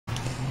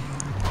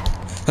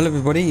Hello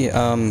everybody,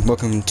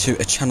 welcome to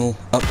a channel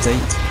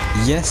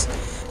update. Yes,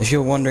 if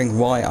you're wondering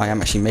why I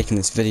am actually making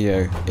this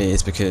video, it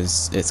is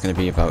because it's going to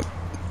be about,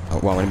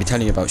 well, I'm going to be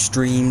telling you about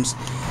streams,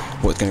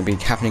 what's going to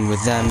be happening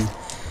with them,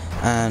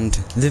 and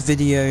the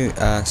video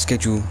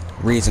schedule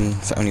reason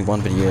for only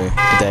one video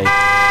a day.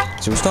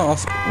 So we'll start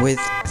off with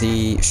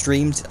the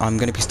streams. I'm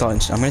going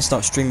to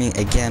start streaming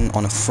again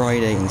on a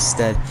Friday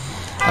instead,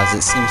 as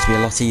it seems to be a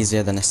lot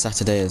easier than a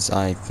Saturday, as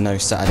I know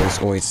Saturday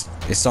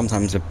is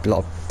sometimes it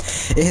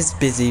is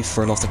busy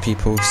for a lot of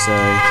people, so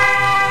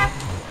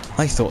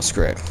I thought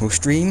screw it. We'll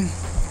stream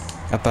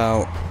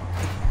about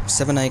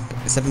 7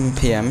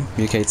 PM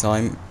UK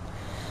time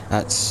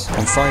on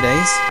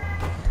Fridays,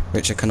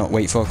 which I cannot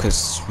wait for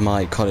because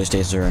my college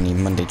days are only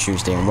Monday,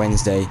 Tuesday and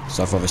Wednesday,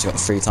 so I've obviously got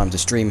free time to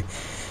stream,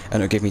 and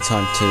it'll give me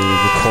time to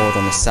record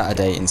on a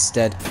Saturday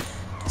instead.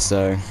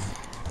 So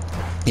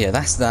yeah,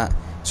 that's that.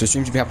 So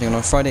streams will be happening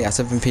on Friday at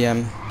 7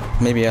 PM,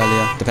 maybe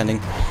earlier,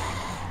 depending.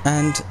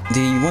 And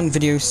the one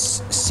video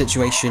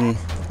situation,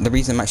 the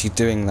reason I'm actually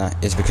doing that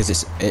is because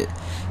it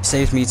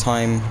saves me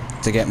time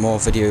to get more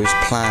videos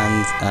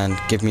planned and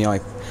give me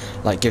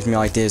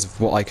ideas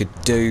of what I could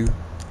do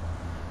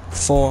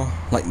for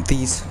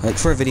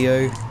for a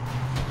video.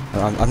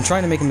 I'm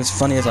trying to make them as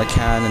funny as I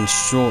can and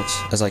short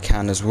as I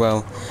can as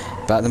well,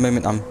 but at the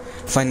moment I'm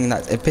finding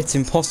that a bit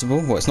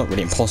impossible. Well, it's not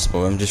really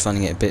impossible, I'm just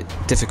finding it a bit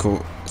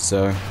difficult,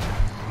 so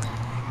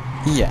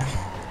yeah,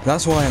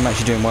 that's why I'm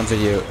actually doing one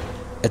video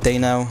a day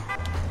now.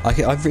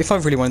 If I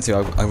really wanted to,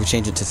 I would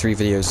change it to 3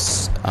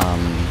 videos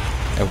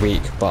a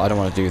week, but I don't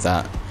want to do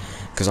that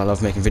because I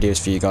love making videos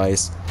for you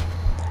guys.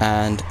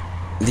 And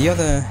the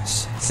other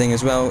thing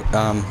as well,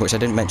 which I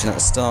didn't mention at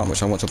the start,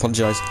 which I want to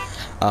apologise,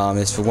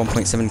 is for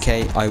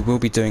 1.7k. I will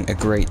be doing a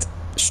great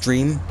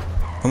stream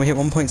when we hit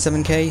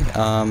 1.7k.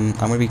 I'm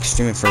going to be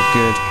streaming for a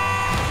good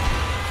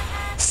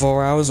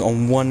 4 hours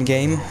on one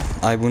game.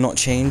 I will not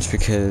change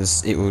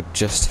because it will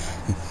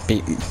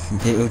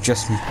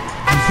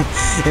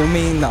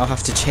mean that I'll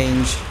have to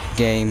change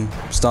game,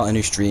 start a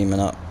new stream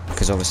and up,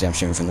 because obviously I'm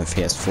streaming from the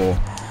PS4,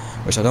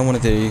 which I don't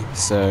want to do.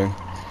 So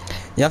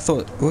yeah, I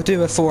thought we'll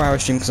do a 4-hour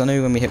stream, because I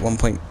know when we hit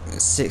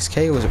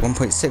 1.6k, or was it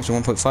 1.6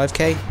 or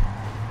 1.5k,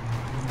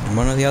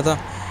 one or the other,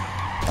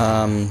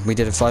 we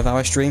did a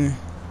 5-hour stream.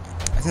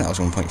 I think that was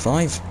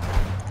 1.5,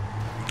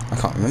 I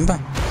can't remember.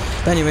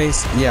 But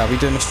anyways, yeah, I'll be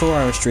doing this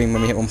 4-hour stream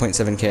when we hit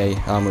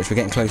 1.7k, which we're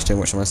getting close to,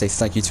 which I want to say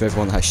thank you to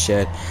everyone that has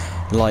shared,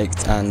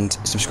 liked and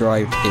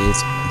subscribed. It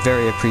is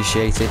very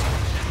appreciated.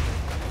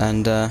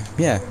 And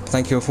yeah,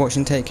 thank you all for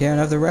watching, take care, and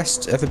have the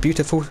rest of a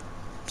beautiful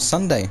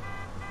Sunday.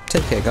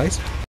 Take care, guys.